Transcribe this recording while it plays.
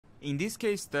In this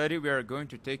case study, we are going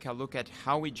to take a look at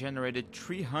how we generated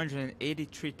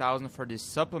 $383,000 for this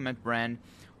supplement brand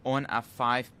on a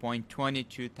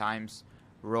 5.22 times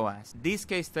ROAS. This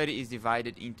case study is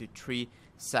divided into three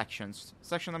sections.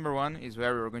 Section number one is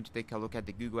where we're going to take a look at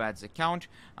the Google Ads account.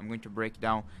 I'm going to break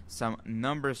down some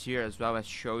numbers here as well as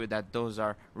show you that those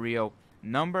are real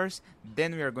numbers.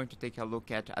 Then we are going to take a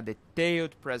look at a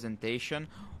detailed presentation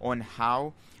on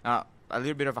how a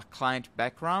little bit of a client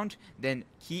background, then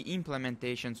key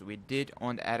implementations we did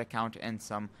on the ad account, and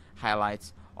some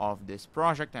highlights of this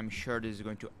project. I'm sure this is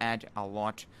going to add a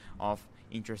lot of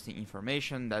interesting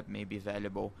information that may be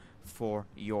valuable for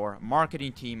your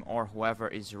marketing team or whoever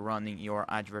is running your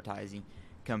advertising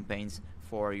campaigns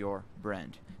for your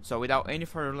brand. So without any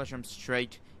further ado, let's jump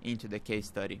straight into the case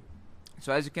study.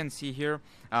 So as you can see here,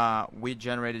 we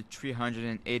generated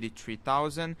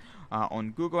 $383,000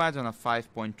 on Google Ads on a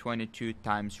 5.22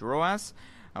 times ROAS.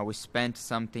 We spent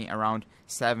something around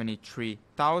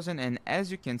 $73,000, and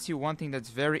as you can see, one thing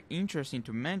that's very interesting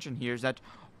to mention here is that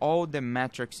all the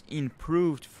metrics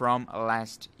improved from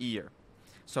last year.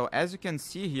 So as you can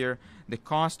see here, the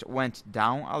cost went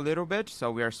down a little bit,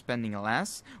 so we are spending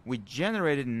less. We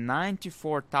generated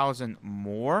 $94,000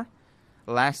 more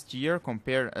last year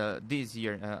compared this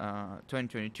year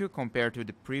 2022 compared to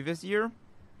the previous year,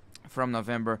 from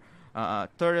November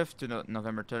 30th to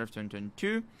November 30th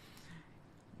 2022.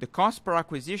 The cost per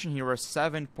acquisition here was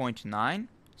 7.9.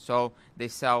 so they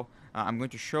sell I'm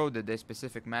going to show the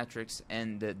specific metrics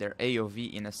and their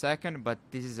AOV in a second, but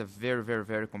this is a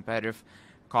very competitive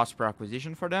cost per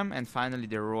acquisition for them. And finally,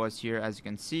 the ROAS here, as you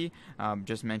can see,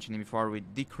 just mentioning before, we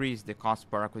decreased the cost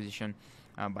per acquisition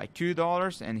by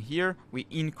 $2, and here we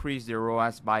increased the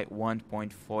ROAS by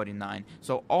 1.49.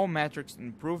 So all metrics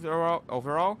improved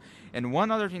overall. And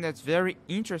one other thing that's very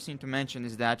interesting to mention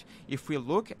is that if we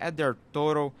look at their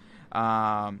total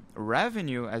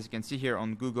revenue, as you can see here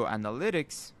on Google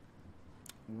Analytics,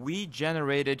 we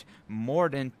generated more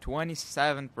than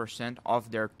 27% of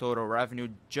their total revenue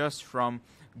just from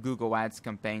Google Ads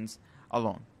campaigns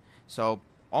alone. So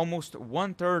almost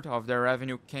 1/3 of their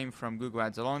revenue came from Google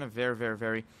Ads alone. A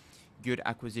very good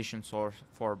acquisition source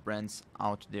for brands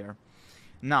out there.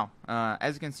 Now,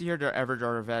 as you can see here, their average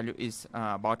order value is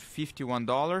about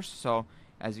 $51. So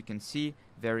as you can see,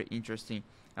 very interesting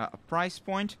price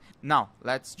point. Now,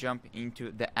 let's jump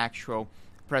into the actual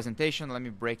presentation. Let me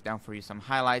break down for you some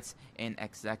highlights and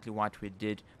exactly what we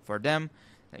did for them,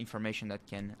 the information that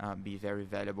can be very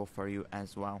valuable for you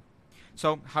as well.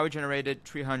 So how we generated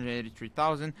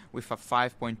 $383,000 with a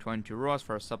 5.22 ROAS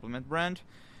for a supplement brand.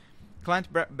 Client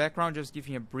background, just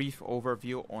giving a brief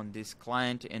overview on this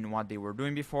client and what they were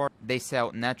doing before. They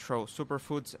sell natural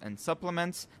superfoods and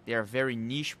supplements. They are a very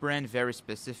niche brand, very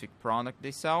specific product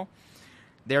they sell.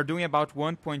 They are doing about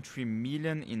 1.3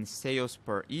 million in sales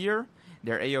per year.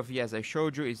 Their AOV, as I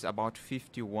showed you, is about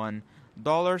 $51.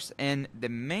 And the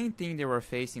main thing they were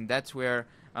facing, that's where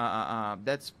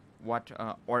that's what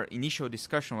our initial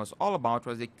discussion was all about,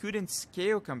 was they couldn't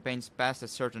scale campaigns past a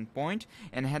certain point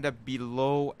and had a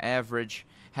below average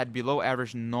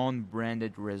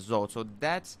non-branded results. So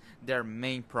that's their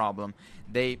main problem.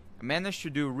 They managed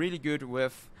to do really good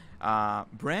with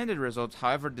branded results.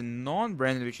 However, the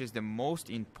non-branded, which is the most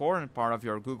important part of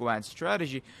your Google Ads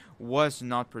strategy, was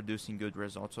not producing good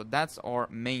results. So that's our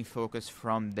main focus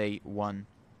from day one.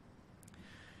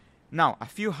 Now, a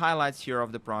few highlights here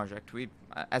of the project. We,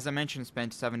 as I mentioned,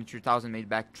 spent $73,000, made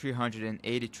back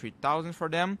 $383,000 for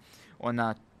them on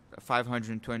a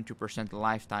 522%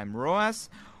 lifetime ROAS.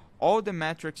 All the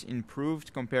metrics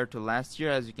improved compared to last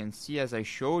year. As you can see, as I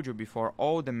showed you before,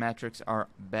 all the metrics are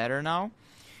better now.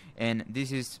 And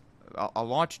this is a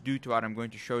lot due to what I'm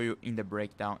going to show you in the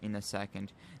breakdown in a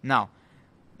second. Now,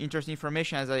 interesting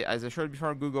information, as I showed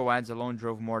before, Google Ads alone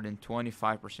drove more than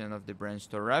 25% of the brand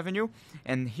store revenue.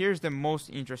 And here's the most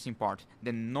interesting part.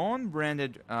 The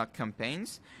non-branded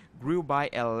campaigns grew by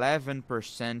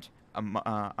 11% a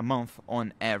month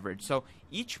on average. So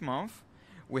each month,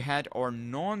 we had our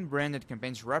non-branded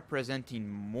campaigns representing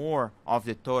more of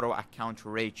the total account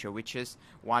ratio, which is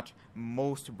what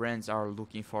most brands are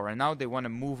looking for. And now they want to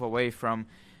move away from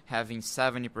having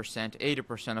 70%,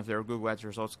 80% of their Google Ads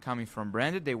results coming from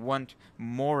branded. They want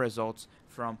more results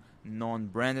from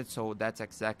non-branded, so that's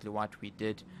exactly what we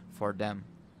did for them.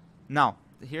 Now,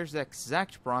 here's the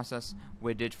exact process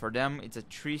we did for them. It's a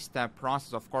 3-step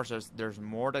process. Of course, there's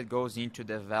more that goes into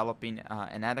developing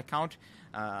an ad account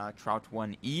throughout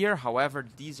 1 year. However,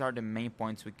 these are the main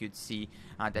points we could see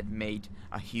that made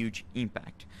a huge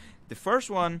impact. The first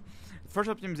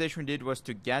optimization we did was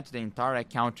to get the entire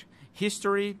account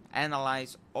history,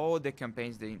 analyze all the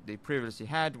campaigns they previously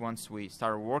had once we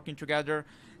started working together,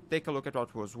 take a look at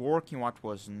what was working, what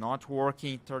was not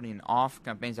working, turning off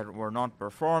campaigns that were not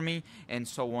performing, and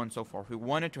so on and so forth. We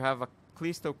wanted to have a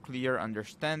crystal clear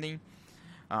understanding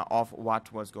of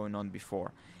what was going on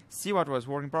before. See what was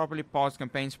working properly, pause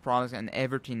campaigns, products, and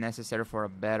everything necessary for a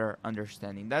better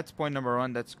understanding. That's point number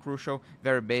one. That's crucial,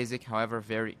 very basic, however,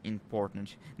 very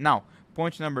important. Now,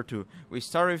 point number two. We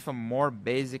started with a more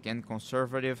basic and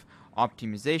conservative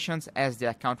optimizations as the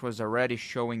account was already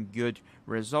showing good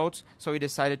results. So we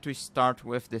decided to start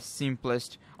with the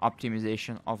simplest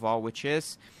optimization of all, which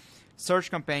is search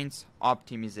campaigns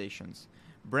optimizations.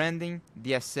 Branding,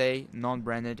 DSA,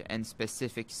 non-branded, and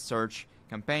specific search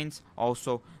campaigns,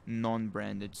 also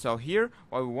non-branded. So here,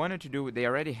 what we wanted to do, they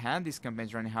already had these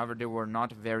campaigns running, however, they were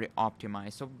not very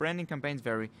optimized. So branding campaigns,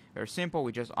 very simple.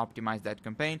 We just optimized that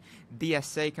campaign.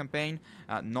 DSA campaign,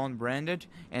 non-branded,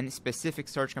 and specific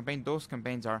search campaign. Those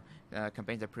campaigns are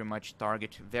campaigns that pretty much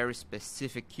target very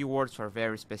specific keywords for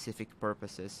very specific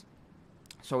purposes.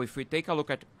 So if we take a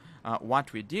look at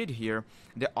what we did here,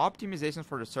 the optimizations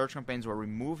for the search campaigns were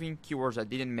removing keywords that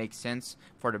didn't make sense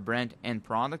for the brand and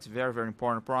products. Very, very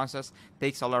important process.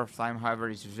 Takes a lot of time, however,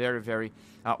 it's very, very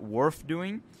worth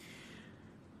doing.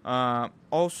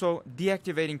 Also,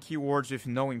 deactivating keywords with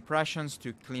no impressions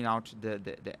to clean out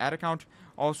the ad account.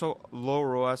 Also, low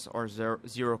ROAS or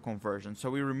zero conversion. So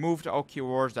we removed all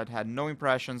keywords that had no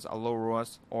impressions, a low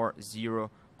ROAS, or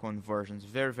zero conversions.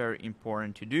 Very, very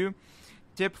important to do.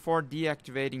 Tip for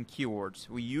deactivating keywords.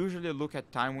 We usually look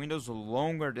at time windows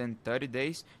longer than 30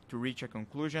 days to reach a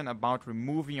conclusion about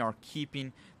removing or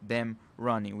keeping them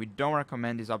running. We don't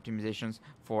recommend these optimizations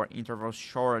for intervals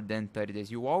shorter than 30 days.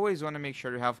 You always want to make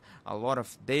sure you have a lot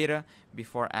of data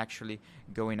before actually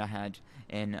going ahead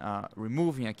and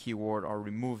removing a keyword or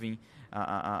removing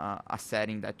a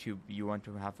setting that you want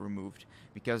to have removed,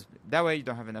 because that way you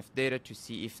don't have enough data to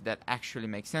see if that actually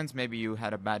makes sense. Maybe you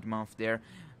had a bad month there,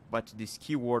 but this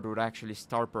keyword would actually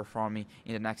start performing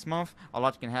in the next month. A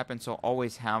lot can happen, so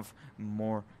always have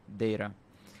more data.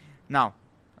 Now,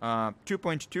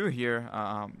 2.2 here,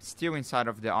 still inside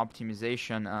of the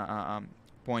optimization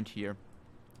point here.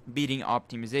 Bidding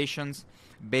optimizations,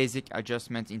 basic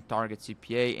adjustments in target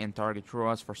CPA and target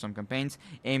ROAS for some campaigns,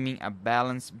 aiming a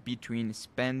balance between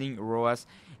spending, ROAS,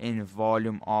 and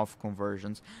volume of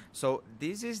conversions. So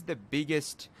this is the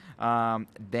biggest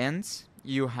dance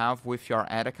you have with your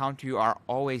ad account. You are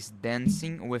always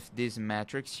dancing with these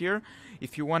metrics here.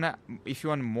 If you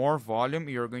want more volume,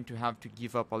 you're going to have to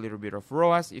give up a little bit of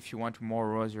ROAS. If you want more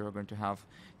ROAS, you're going to have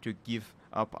to give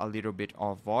up a little bit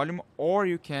of volume, or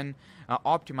you can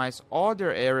optimize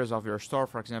other areas of your store,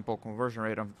 for example, conversion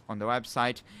rate on the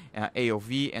website,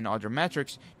 AOV, and other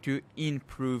metrics to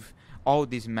improve all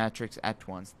these metrics at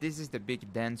once. This is the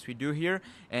big dance we do here,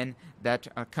 and that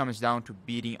comes down to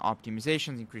bidding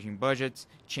optimizations, increasing budgets,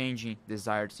 changing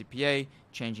desired CPA,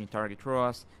 changing target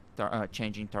ROAS,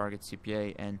 changing target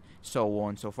CPA, and so on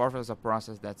and so forth. As a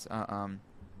process that's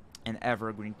an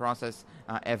evergreen process,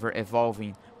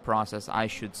 ever-evolving process, I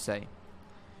should say.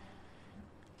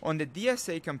 On the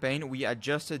DSA campaign, we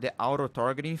adjusted the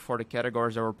auto-targeting for the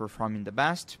categories that were performing the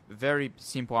best. Very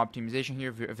simple optimization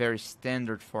here, very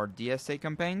standard for DSA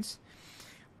campaigns.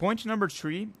 Point number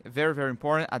 3, very, very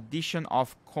important, addition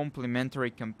of complementary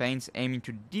campaigns aiming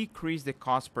to decrease the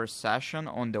cost per session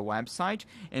on the website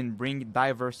and bring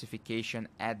diversification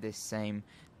at the same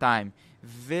time.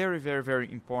 Very, very,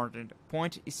 very important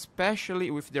point,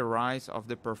 especially with the rise of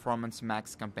the Performance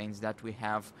Max campaigns that we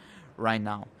have right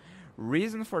now.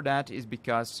 Reason for that is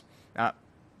because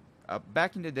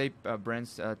back in the day,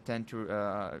 brands tend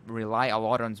to rely a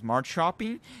lot on smart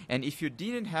shopping, and if you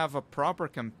didn't have a proper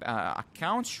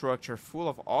account structure full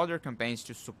of other campaigns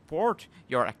to support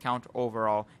your account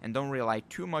overall and don't rely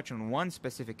too much on one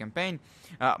specific campaign,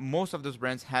 most of those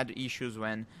brands had issues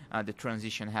when the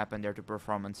transition happened there to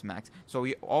Performance Max. So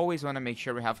we always want to make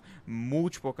sure we have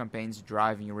multiple campaigns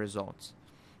driving results.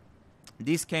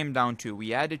 This came down to,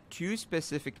 we added 2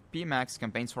 specific PMax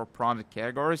campaigns for product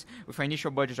categories with an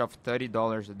initial budget of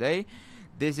 $30 a day.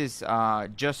 This is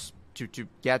just to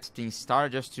get things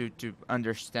started, just to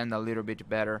understand a little bit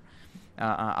better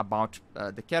about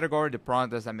the category, the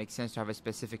product. Does that make sense to have a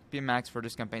specific PMax for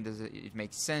this campaign? Does it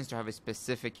make sense to have a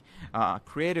specific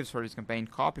creatives for this campaign,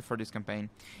 copy for this campaign?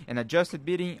 And adjusted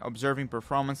bidding, observing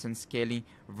performance and scaling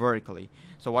vertically.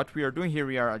 So what we are doing here,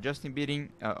 we are adjusting bidding,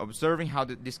 observing how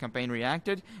this campaign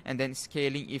reacted, and then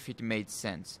scaling if it made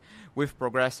sense, with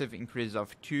progressive increases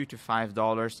of $2 to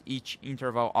 $5 each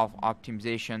interval of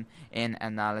optimization and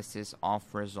analysis of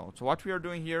results. So what we are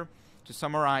doing here, to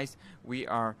summarize, we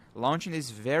are launching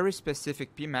these very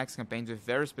specific PMax campaigns with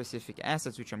very specific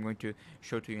assets, which I'm going to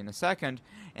show to you in a second,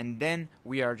 and then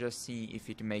we are just seeing if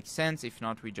it makes sense. If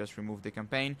not, we just remove the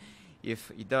campaign.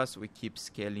 If it does, we keep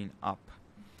scaling up.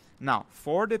 Now,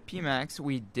 for the PMax,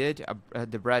 we did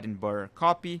the bread and butter: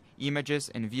 copy, images,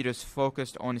 and videos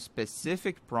focused on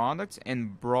specific products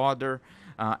and broader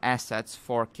assets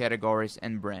for categories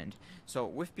and brand. So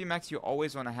with PMax, you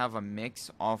always want to have a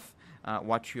mix of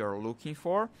what you are looking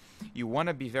for. You want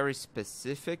to be very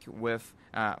specific with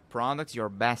products, your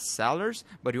best sellers,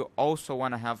 but you also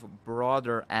want to have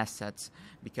broader assets,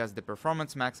 because the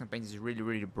Performance Max campaign is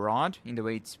really broad in the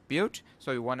way it's built.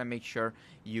 So you want to make sure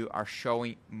you are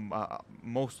showing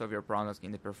most of your products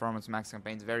in the Performance Max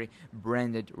campaigns, very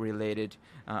branded related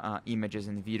images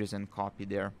and videos and copy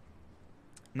there.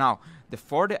 Now,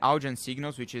 for the audience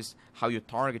signals, which is how you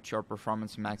target your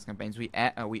Performance Max campaigns, we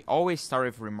always start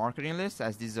with remarketing lists,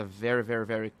 as this is a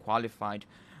very qualified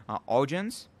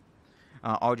audience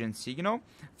signal.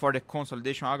 For the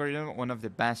consolidation algorithm, one of the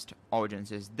best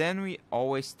audiences. Then we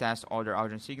always test other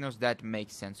audience signals that make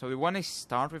sense. So we want to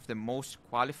start with the most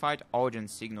qualified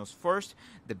audience signals first,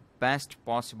 the best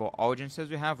possible audiences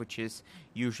we have, which is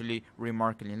usually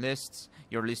remarketing lists,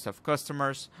 your list of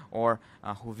customers, or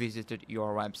who visited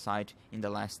your website in the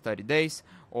last 30 days,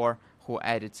 or who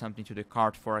added something to the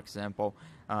cart, for example,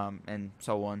 and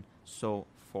so on, so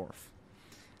forth.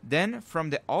 Then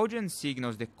from the audience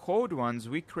signals, the code ones,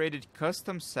 we created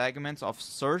custom segments of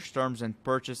search terms and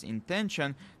purchase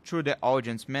intention through the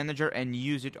audience manager and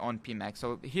use it on PMax.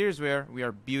 So here's where we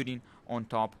are building on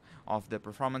top of the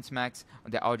Performance Max,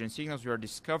 the audience signals. We are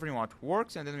discovering what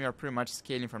works, and then we are pretty much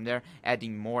scaling from there,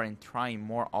 adding more and trying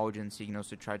more audience signals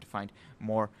to try to find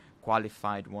more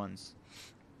qualified ones.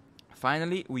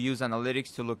 Finally, we use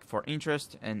analytics to look for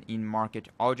interest and in-market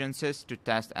audiences to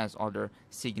test as other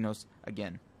signals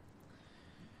again.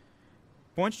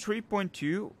 Point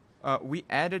 3.2, we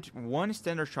added one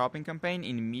standard shopping campaign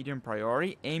in medium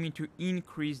priority, aiming to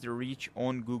increase the reach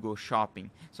on Google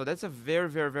Shopping. So that's a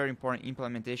very important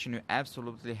implementation you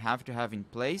absolutely have to have in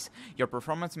place. Your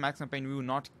Performance Max campaign will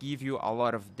not give you a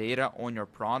lot of data on your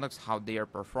products, how they are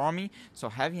performing. So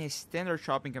having a standard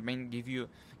shopping campaign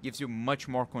gives you much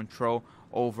more control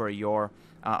over your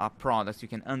products. You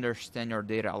can understand your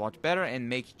data a lot better and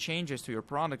make changes to your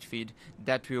product feed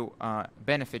that will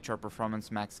benefit your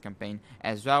Performance Max campaign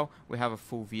as well. We have a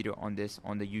full video on this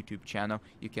on the YouTube channel.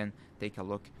 You can take a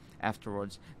look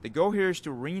afterwards. The goal here is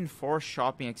to reinforce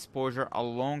shopping exposure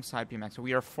alongside PMax. So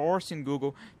we are forcing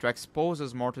Google to expose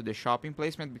us more to the shopping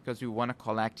placement because we want to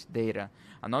collect data.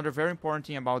 Another very important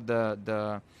thing about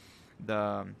the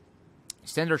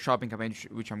standard shopping campaign,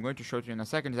 which I'm going to show you in a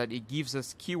second, is that it gives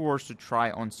us keywords to try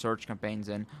on search campaigns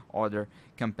and other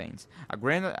campaigns.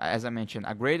 As I mentioned,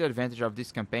 a great advantage of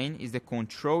this campaign is the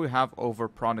control you have over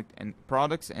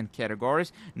products and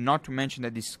categories, not to mention the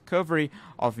discovery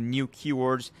of new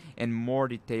keywords and more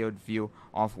detailed view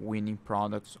of winning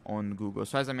products on Google.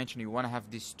 So as I mentioned, you want to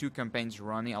have these two campaigns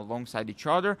running alongside each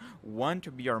other, one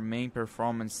to be your main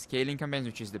performance scaling campaigns,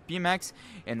 which is the PMax,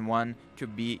 and one to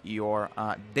be your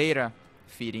data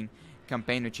feeding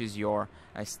campaign, which is your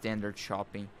standard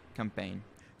shopping campaign.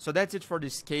 So that's it for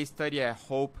this case study. I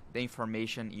hope the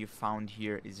information you found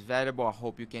here is valuable. I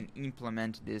hope you can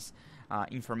implement this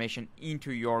information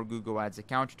into your Google Ads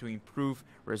account to improve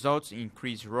results,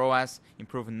 increase ROAS,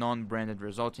 improve non-branded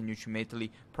results, and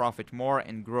ultimately profit more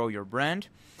and grow your brand.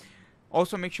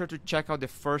 Also, make sure to check out the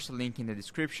first link in the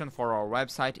description for our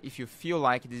website. If you feel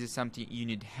like this is something you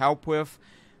need help with,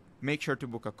 make sure to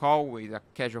book a call with a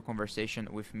casual conversation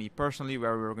with me personally,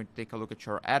 where we're going to take a look at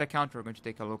your ad account. We're going to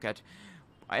take a look at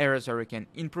areas where we can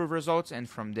improve results, and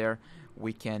from there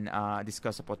we can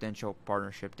discuss a potential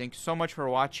partnership. Thank you so much for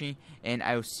watching, and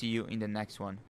I'll see you in the next one.